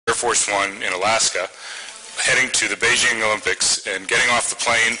Force One in Alaska, heading to the Beijing Olympics, and getting off the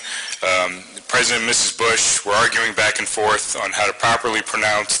plane, President and Mrs. Bush were arguing back and forth on how to properly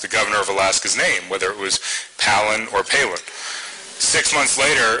pronounce the governor of Alaska's name, whether it was Palin or Palin. 6 months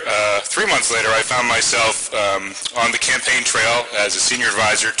later, 3 months later, I found myself on the campaign trail as a senior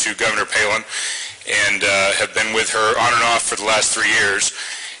advisor to Governor Palin, and have been with her on and off for the last 3 years.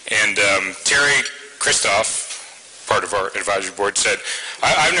 And Terry Christoph, part of our advisory board, said,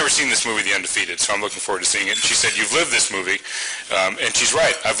 I've never seen this movie, The Undefeated, so I'm looking forward to seeing it. And she said, you've lived this movie. And she's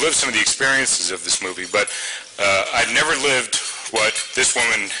right. I've lived some of the experiences of this movie, but I've never lived what this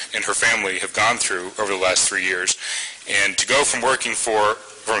woman and her family have gone through over the last 3 years. And to go from working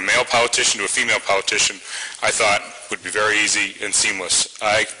from a male politician to a female politician, I thought would be very easy and seamless.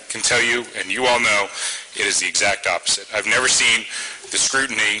 I can tell you, and you all know, it is the exact opposite. I've never seen the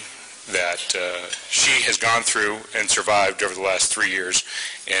scrutiny that she has gone through and survived over the last 3 years,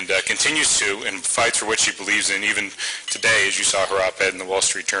 and continues to, and fights for what she believes in, even today, as you saw her op-ed in the Wall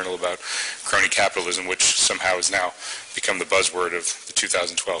Street Journal about crony capitalism, which somehow has now become the buzzword of the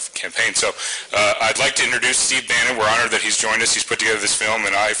 2012 campaign. So I'd like to introduce Steve Bannon. We're honored that he's joined us. He's put together this film,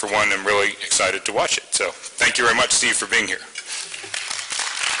 and I, for one, am really excited to watch it. So thank you very much, Steve, for being here.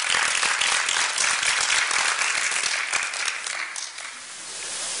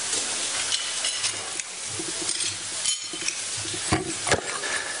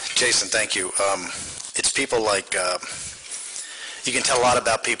 Jason, thank you. It's people like, you can tell a lot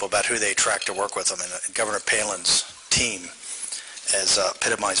about people, about who they attract to work with them. And Governor Palin's team, as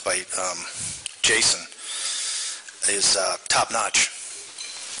epitomized by Jason, is top-notch.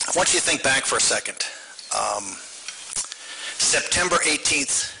 I want you to think back for a second. September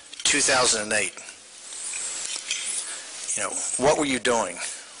 18th, 2008. You know, what were you doing?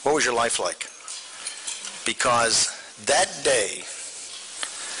 What was your life like? Because that day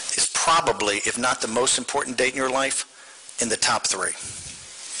is probably, if not the most important date in your life, in the top 3.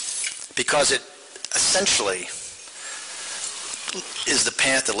 Because it essentially is the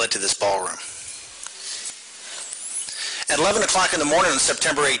path that led to this ballroom. At 11 o'clock in the morning on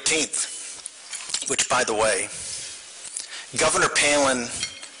September 18th, which, by the way, Governor Palin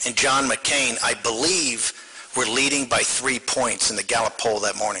and John McCain, I believe, were leading by 3 points in the Gallup poll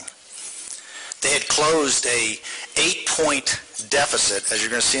that morning. They had closed a 8-point deficit, as you're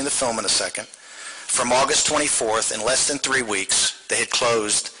going to see in the film in a second, from August 24th. In less than 3 weeks, they had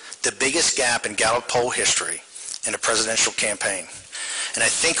closed the biggest gap in Gallup poll history in a presidential campaign. And I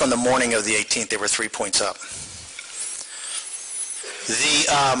think on the morning of the 18th, they were 3 points up. The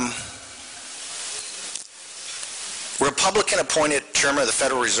Republican-appointed chairman of the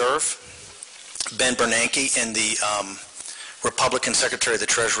Federal Reserve, Ben Bernanke, and the Republican Secretary of the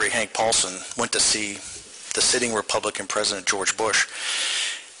Treasury, Hank Paulson, went to see the sitting Republican President George Bush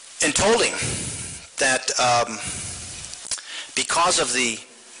and told him that because of the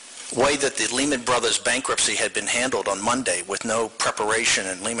way that the Lehman Brothers bankruptcy had been handled on Monday with no preparation,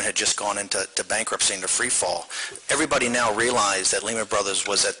 and Lehman had just gone into bankruptcy and to free fall, everybody now realized that Lehman Brothers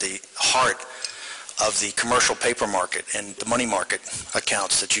was at the heart of the commercial paper market and the money market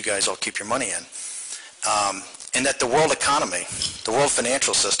accounts that you guys all keep your money in. And that the world economy, the world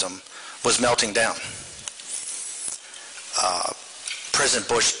financial system, was melting down. President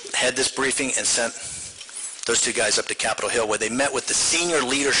Bush had this briefing and sent those 2 guys up to Capitol Hill, where they met with the senior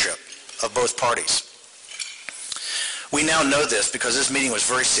leadership of both parties. We now know this because this meeting was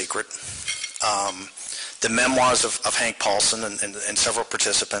very secret. The memoirs of Hank Paulson and several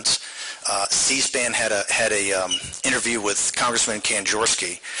participants. C-SPAN had a interview with Congressman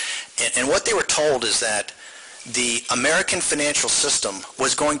Kanjorski, and what they were told is that the American financial system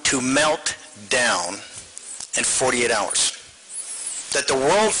was going to melt down in 48 hours. That the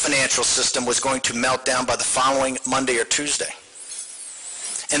world financial system was going to melt down by the following Monday or Tuesday.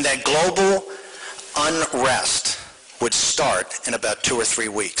 And that global unrest would start in about 2 or 3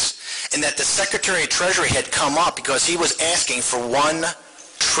 weeks. And that the Secretary of Treasury had come up because he was asking for $1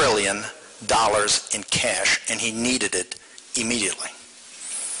 trillion in cash, and he needed it immediately.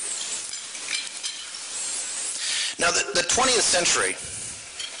 Now, the 20th century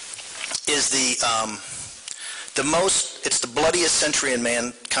is it's the bloodiest century in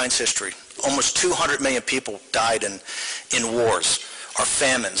mankind's history. Almost 200 million people died in wars or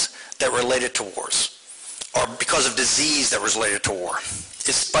famines that related to wars, or because of disease that was related to war.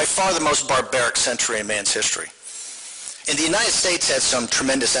 It's by far the most barbaric century in man's history. And the United States had some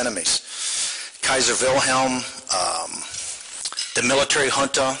tremendous enemies. Kaiser Wilhelm, the military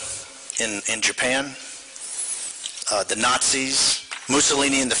junta in Japan, the Nazis,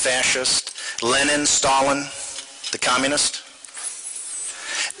 Mussolini and the fascist, Lenin, Stalin, the communist.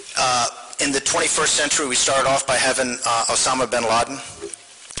 in the 21st century, we started off by having Osama bin Laden.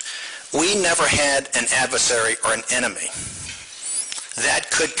 We never had an adversary or an enemy that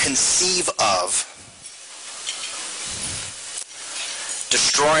could conceive of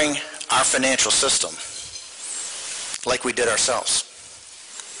destroying our financial system like we did ourselves.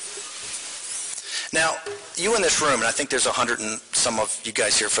 Now, you in this room, and I think there's 100 and some of you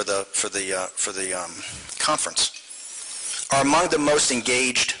guys here for the conference, are among the most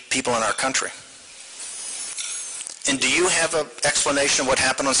engaged people in our country. And do you have an explanation of what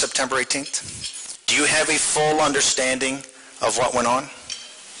happened on September 18th? Do you have a full understanding of what went on?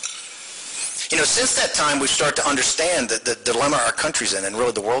 You know, since that time, we've started to understand the dilemma our country's in and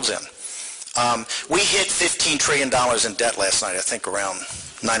really the world's in. We hit $15 trillion in debt last night, I think around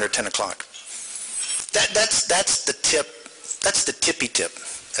 9 or 10 o'clock. That's the tip. That's the tippy tip,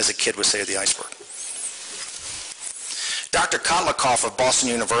 as a kid would say, of the iceberg. Dr. Kotlikoff of Boston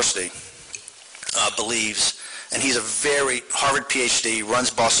University believes, and he's a very Harvard PhD, runs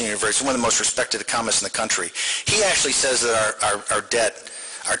Boston University, one of the most respected economists in the country. He actually says that our debt,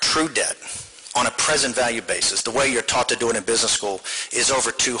 our true debt, on a present value basis, the way you're taught to do it in business school, is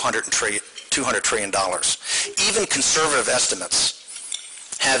over $200 trillion. Even conservative estimates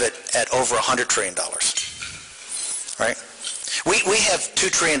have it at over $100 trillion, right? We have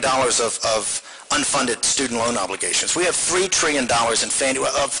 $2 trillion of unfunded student loan obligations. We have $3 trillion we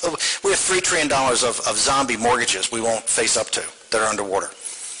have $3 trillion of zombie mortgages we won't face up to that are underwater.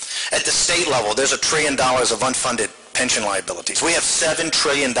 At the state level, there's $1 trillion of unfunded pension liabilities. We have $7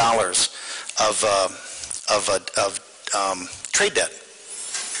 trillion of trade debt.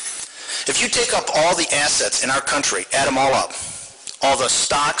 If you take up all the assets in our country, add them all up, all the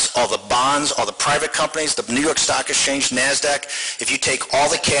stocks, all the bonds, all the private companies, the New York Stock Exchange, NASDAQ, if you take all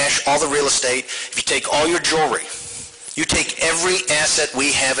the cash, all the real estate, if you take all your jewelry, you take every asset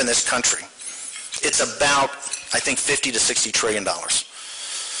we have in this country, it's about, I think, $50 to $60 trillion.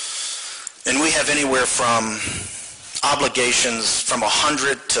 And we have anywhere from obligations from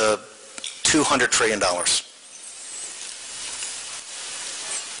 $100 to $200 trillion.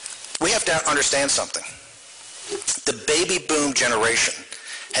 We have to understand something. The baby boom generation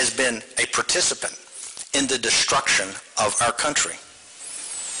has been a participant in the destruction of our country.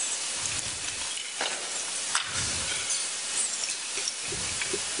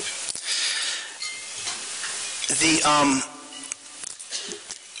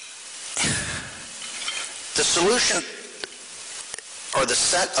 The solution, or the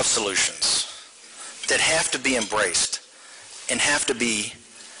set of solutions that have to be embraced and have to be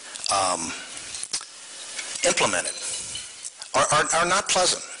implemented are not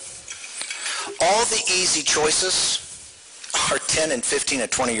pleasant. All the easy choices are 10 and 15 and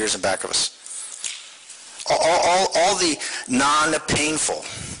 20 years in back of us. All the non-painful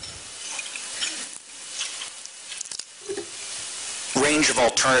range of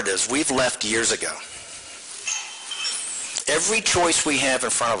alternatives we've left years ago. Every choice we have in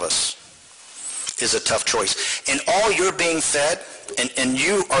front of us is a tough choice. And all you're being fed, and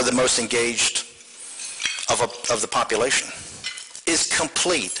you are the most engaged of the population, is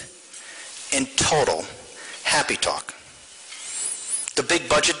complete and total happy talk. The big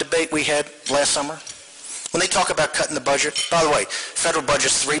budget debate we had last summer, when they talk about cutting the budget, by the way, federal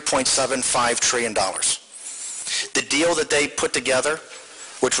budget's $3.75 trillion. The deal that they put together,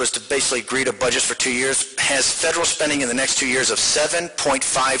 which was to basically agree to budgets for 2 years, has federal spending in the next 2 years of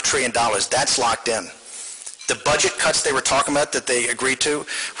 $7.5 trillion. That's locked in. The budget cuts they were talking about that they agreed to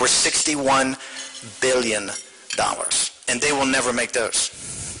were $61 billion, and they will never make those.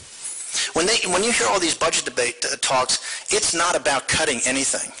 When you hear all these budget debate talks, it's not about cutting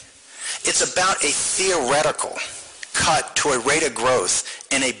anything. It's about a theoretical cut to a rate of growth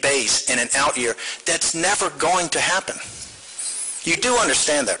in a base in an out year that's never going to happen. You do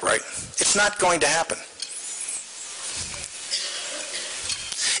understand that, right? It's not going to happen.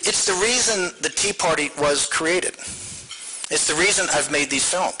 It's the reason the Tea Party was created. It's the reason I've made these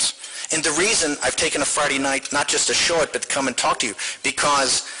films. And the reason I've taken a Friday night, not just to show it, but to come and talk to you,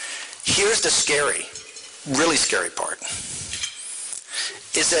 because here's the scary, really scary part,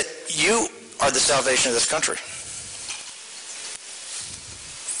 is that you are the salvation of this country.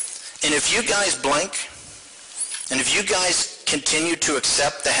 And if you guys blink, and if you guys continue to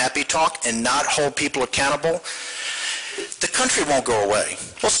accept the happy talk and not hold people accountable, the country won't go away.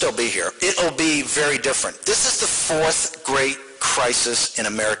 We'll still be here. It'll be very different. This is the fourth great crisis in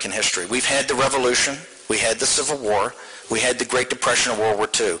American history. We've had the Revolution, we had the Civil War, we had the Great Depression of World War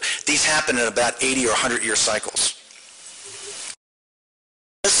II. These happen in about 80 or 100-year cycles.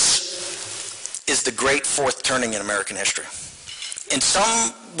 This is the great fourth turning in American history. And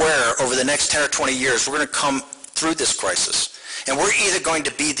somewhere over the next 10 or 20 years, we're going to come through this crisis. And we're either going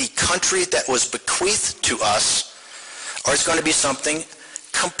to be the country that was bequeathed to us, or it's going to be something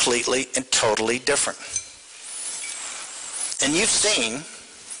completely and totally different. And you've seen,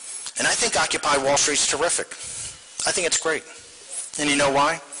 and I think Occupy Wall Street's terrific. I think it's great. And you know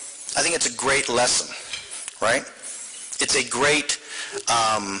why? I think it's a great lesson, right? It's a great,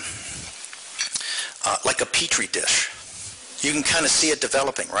 like a petri dish. You can kind of see it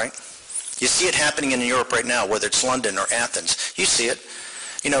developing, right? You see it happening in Europe right now, whether it's London or Athens. You see it.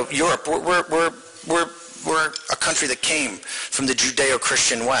 You know, Europe, we're a country that came from the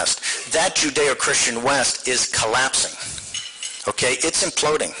Judeo-Christian West. That Judeo-Christian West is collapsing. Okay? It's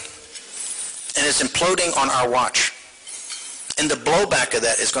imploding. And it's imploding on our watch. And the blowback of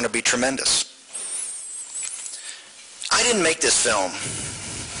that is going to be tremendous. I didn't make this film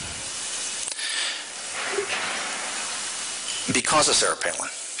because of Sarah Palin.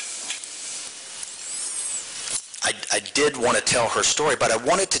 I did want to tell her story, but I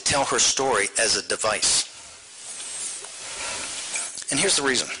wanted to tell her story as a device. And here's the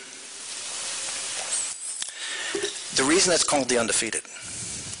reason. The reason it's called The Undefeated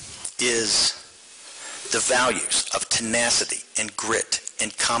is the values of tenacity and grit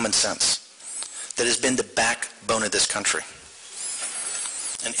and common sense that has been the backbone of this country.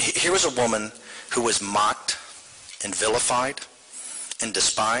 And here was a woman who was mocked and vilified and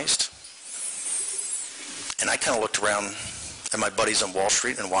despised. And I kind of looked around at my buddies on Wall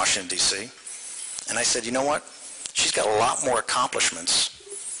Street in Washington, D.C., and I said, you know what? She's got a lot more accomplishments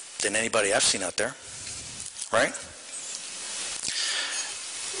than anybody I've seen out there, right?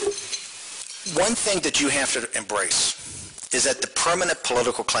 One thing that you have to embrace is that the permanent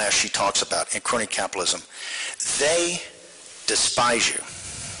political class she talks about in crony capitalism, they despise you.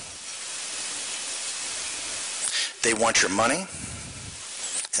 They want your money,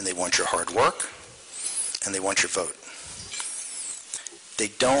 and they want your hard work, and they want your vote. They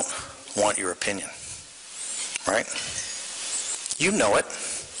don't want your opinion, right? You know it.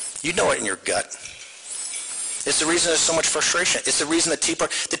 You know it in your gut. It's the reason there's so much frustration. It's the reason the Tea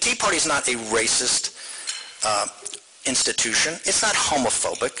Party is not a racist institution. It's not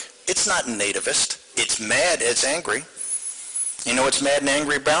homophobic. It's not nativist. It's mad. It's angry. You know what's mad and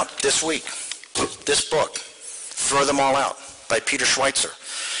angry about? This week. This book, Throw Them All Out, by Peter Schweitzer.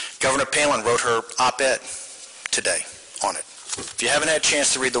 Governor Palin wrote her op-ed today on it. If you haven't had a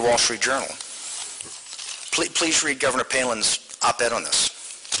chance to read the Wall Street Journal, please read Governor Palin's op-ed on this.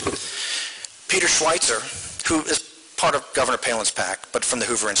 Peter Schweitzer, who is part of Governor Palin's PAC, but from the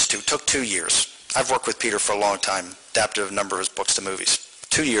Hoover Institute, took 2 years. I've worked with Peter for a long time, adapted a number of his books to movies.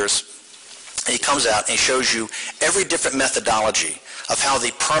 2 years. And he comes out and he shows you every different methodology of how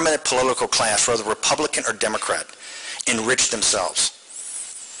the permanent political class, whether Republican or Democrat, enrich themselves.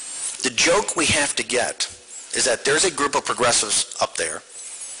 The joke we have to get is that there's a group of progressives up there,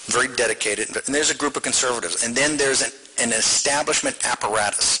 very dedicated, and there's a group of conservatives, and then there's an establishment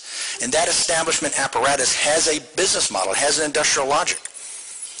apparatus. And that establishment apparatus has a business model, has an industrial logic.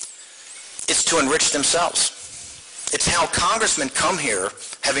 It's to enrich themselves. It's how congressmen come here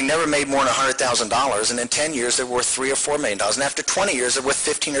having never made more than $100,000, and in 10 years they're worth $3 or $4 million, and after 20 years they're worth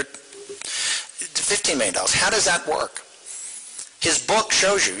 $15 million. How does that work? His book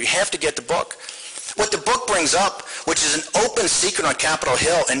shows you. You have to get the book. What the book brings up, which is an open secret on Capitol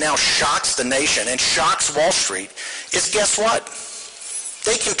Hill and now shocks the nation and shocks Wall Street, is guess what?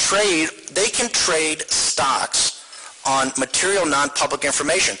 They can trade stocks on material non-public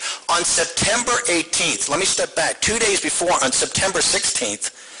information. On September 18th, let me step back, 2 days before, on September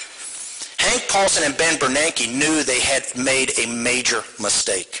 16th, Hank Paulson and Ben Bernanke knew they had made a major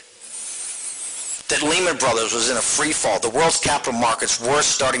mistake. That Lehman Brothers was in a free fall. The world's capital markets were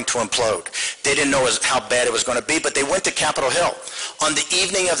starting to implode. They didn't know how bad it was going to be, but they went to Capitol Hill on the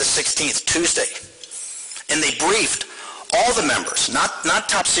evening of the 16th, Tuesday, and they briefed all the members, not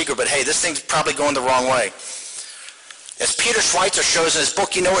top secret, but hey, this thing's probably going the wrong way. As Peter Schweitzer shows in his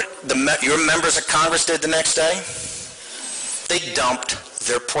book, you know what your members of Congress did the next day? They dumped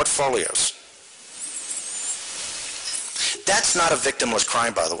their portfolios. That's not a victimless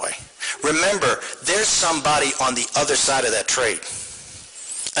crime, by the way. Remember, there's somebody on the other side of that trade.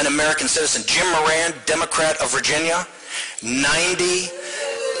 An American citizen, Jim Moran, Democrat of Virginia, 90,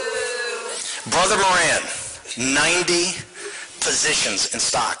 Brother Moran, 90 positions in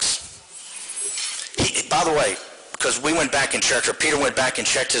stocks. By the way, because we went back and checked, or Peter went back and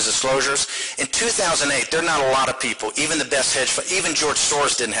checked his disclosures, in 2008, there are not a lot of people, even the best hedge fund, even George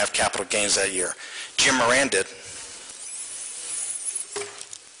Soros didn't have capital gains that year. Jim Moran did.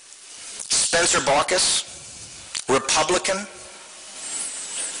 Spencer Baucus, Republican,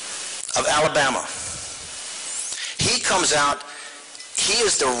 of Alabama. He comes out, he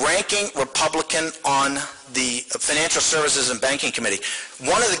is the ranking Republican on the Financial Services and Banking Committee,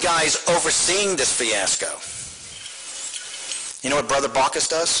 one of the guys overseeing this fiasco. You know what Brother Baucus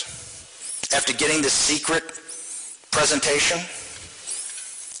does? After getting this secret presentation,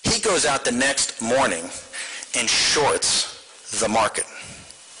 he goes out the next morning and shorts the market.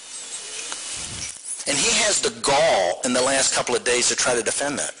 And he has the gall in the last couple of days to try to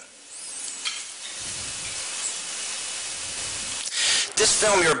defend that. This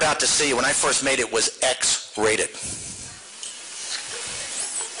film you're about to see, when I first made it, was X-rated.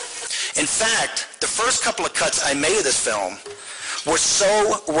 In fact, the first couple of cuts I made of this film were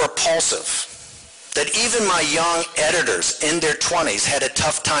so repulsive that even my young editors in their 20s had a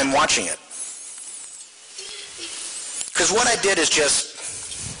tough time watching it. Because what I did is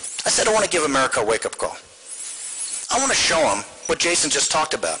I said, I want to give America a wake-up call. I want to show them what Jason just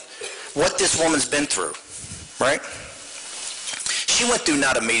talked about, what this woman's been through, right? She went through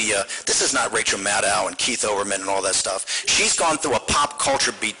not a media. This is not Rachel Maddow and Keith Olbermann and all that stuff. She's gone through a pop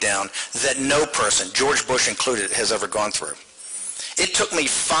culture beatdown that no person, George Bush included, has ever gone through. It took me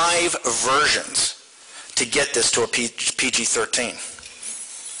 5 versions to get this to a PG-13.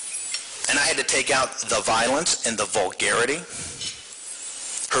 And I had to take out the violence and the vulgarity,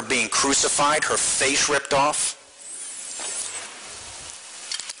 her being crucified, her face ripped off,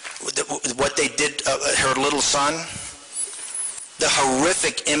 what they did, her little son, the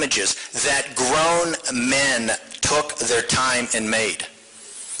horrific images that grown men took their time and made.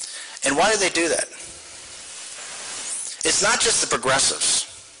 And why do they do that? It's not just the progressives.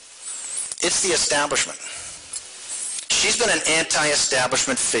 It's the establishment. She's been an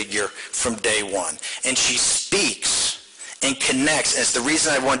anti-establishment figure from day one. And she speaks and connects, and it's the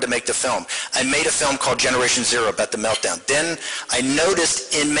reason I wanted to make the film. I made a film called Generation Zero about the meltdown. Then I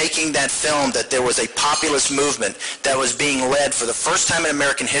noticed in making that film that there was a populist movement that was being led for the first time in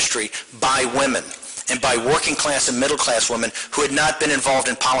American history by women, and by working class and middle class women who had not been involved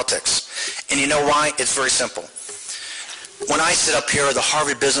in politics. And you know why? It's very simple. When I sit up here, the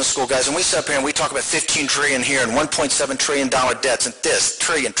Harvard Business School guys, and we sit up here and we talk about 15 trillion here and $1.7 trillion debts and this,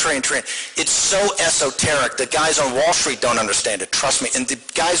 trillion. It's so esoteric that guys on Wall Street don't understand it, trust me. And the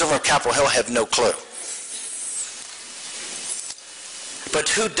guys over on Capitol Hill have no clue. But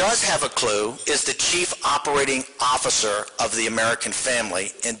who does have a clue is the chief operating officer of the American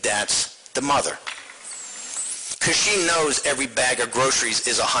family, and that's the mother. Because she knows every bag of groceries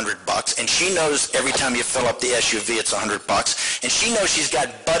is $100, and she knows every time you fill up the SUV it's $100, and she knows she's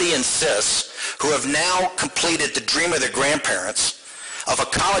got Buddy and Sis who have now completed the dream of their grandparents of a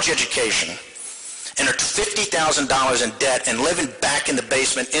college education and are $50,000 in debt and living back in the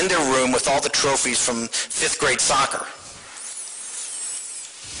basement in their room with all the trophies from 5th grade soccer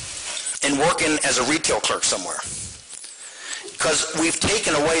and working as a retail clerk somewhere. Because we've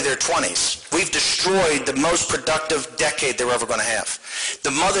taken away their 20s. We've destroyed the most productive decade they're ever going to have.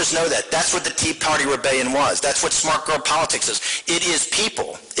 The mothers know that. That's what the Tea Party rebellion was. That's what smart girl politics is. It is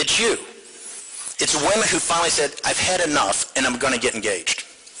people. It's you. It's women who finally said, I've had enough and I'm going to get engaged.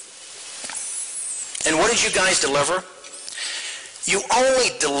 And what did you guys deliver? You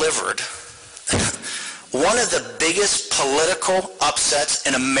only delivered one of the biggest political upsets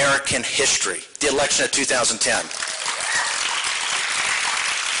in American history, the election of 2010.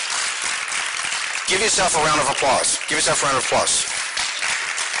 Give yourself a round of applause. Give yourself a round of applause.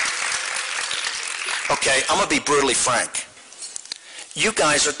 Okay, I'm going to be brutally frank. You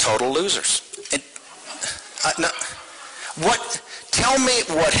guys are total losers. And, tell me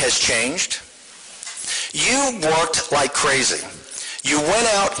what has changed. You worked like crazy. You went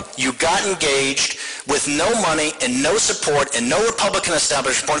out, you got engaged with no money and no support and no Republican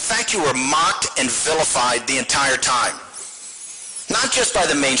establishment. In fact, you were mocked and vilified the entire time. Not just by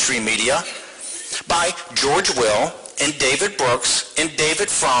the mainstream media, by George Will and David Brooks and David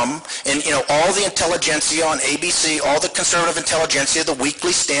Frum and all the intelligentsia on ABC, all the conservative intelligentsia, the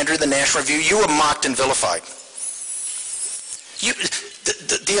Weekly Standard, the National Review. You were mocked and vilified.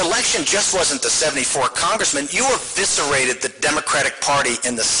 The election just wasn't the 74 congressmen. You eviscerated the Democratic Party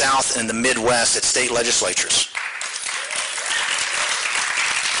in the South and the Midwest at state legislatures.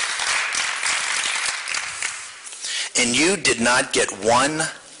 And you did not get one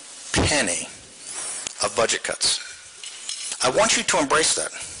penny of budget cuts. I want you to embrace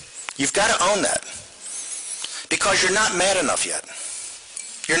that. You've got to own that. Because you're not mad enough yet.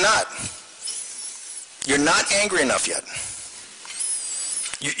 You're not. You're not angry enough yet.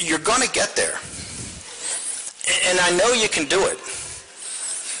 You're going to get there. And I know you can do it.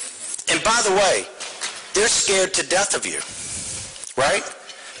 And by the way, they're scared to death of you. Right?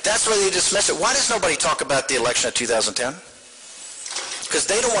 That's why they dismiss it. Why does nobody talk about the election of 2010? Because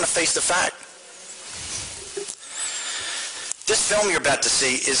they don't want to face the fact. This film you're about to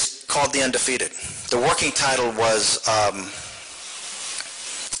see is called The Undefeated. The working title was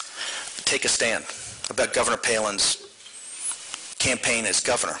Take a Stand, about Governor Palin's campaign as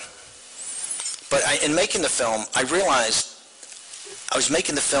governor. But in making the film, I realized I was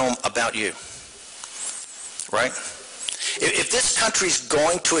making the film about you, right? If this country's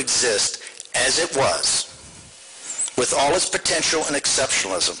going to exist as it was, with all its potential and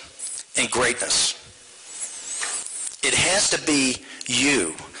exceptionalism and greatness, it has to be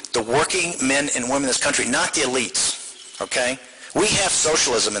you, the working men and women in this country, not the elites, okay? We have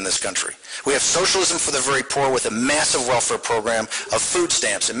socialism in this country. We have socialism for the very poor with a massive welfare program of food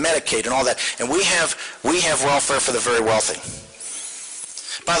stamps and Medicaid and all that. And we have welfare for the very wealthy.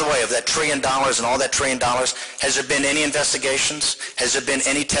 By the way, of that $1 trillion and all that $1 trillion, has there been any investigations? Has there been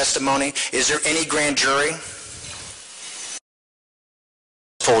any testimony? Is there any grand jury?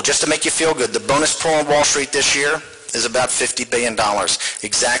 Just to make you feel good, the bonus pool on Wall Street this year is about $50 billion.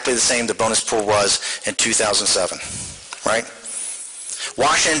 Exactly the same the bonus pool was in 2007, right?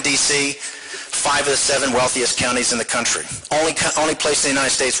 Washington, D.C., 5 of the 7 wealthiest counties in the country. Only place in the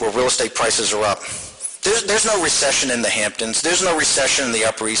United States where real estate prices are up. There's no recession in the Hamptons. There's no recession in the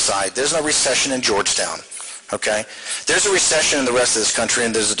Upper East Side. There's no recession in Georgetown, okay? There's a recession in the rest of this country,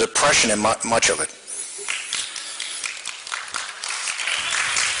 and there's a depression in much of it.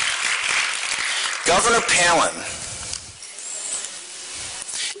 Governor Palin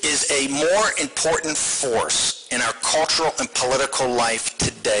is a more important force in our cultural and political life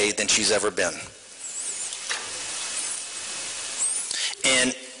today than she's ever been.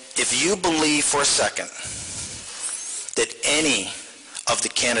 And if you believe for a second that any of the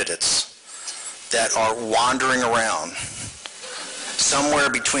candidates that are wandering around somewhere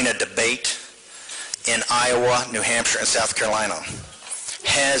between a debate in Iowa, New Hampshire, and South Carolina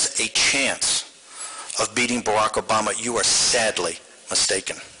has a chance of beating Barack Obama, you are sadly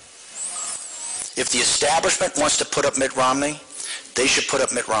mistaken. If the establishment wants to put up Mitt Romney, they should put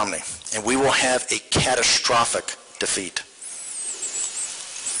up Mitt Romney, and we will have a catastrophic defeat.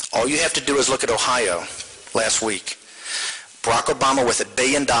 All you have to do is look at Ohio last week. Barack Obama with $1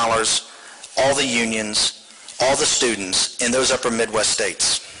 billion, all the unions, all the students in those upper Midwest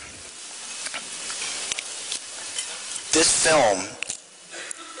states. This film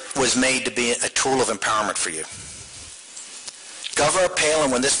was made to be a tool of empowerment for you. Governor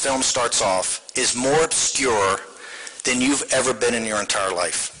Palin, when this film starts off, is more obscure than you've ever been in your entire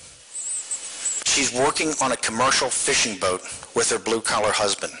life. She's working on a commercial fishing boat with her blue-collar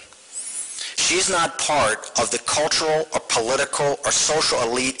husband. She's not part of the cultural or political or social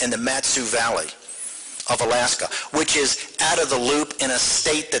elite in the Matsu Valley of Alaska, which is out of the loop in a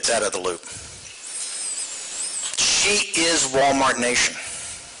state that's out of the loop. She is Walmart Nation.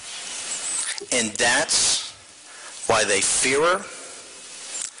 And that's why they fear her,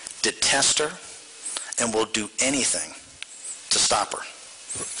 detest her, and will do anything to stop her.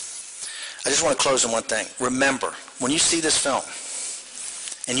 I just want to close on one thing. Remember, when you see this film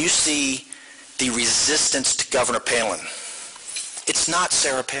and you see the resistance to Governor Palin, it's not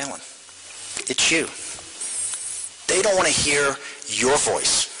Sarah Palin. It's you. They don't want to hear your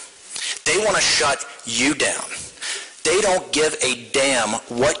voice. They want to shut you down. They don't give a damn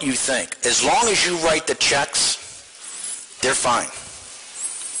what you think. As long as you write the checks, they're fine.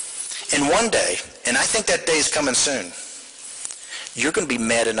 And one day, and I think that day is coming soon, you're going to be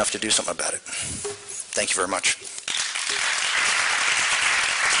mad enough to do something about it. Thank you very much.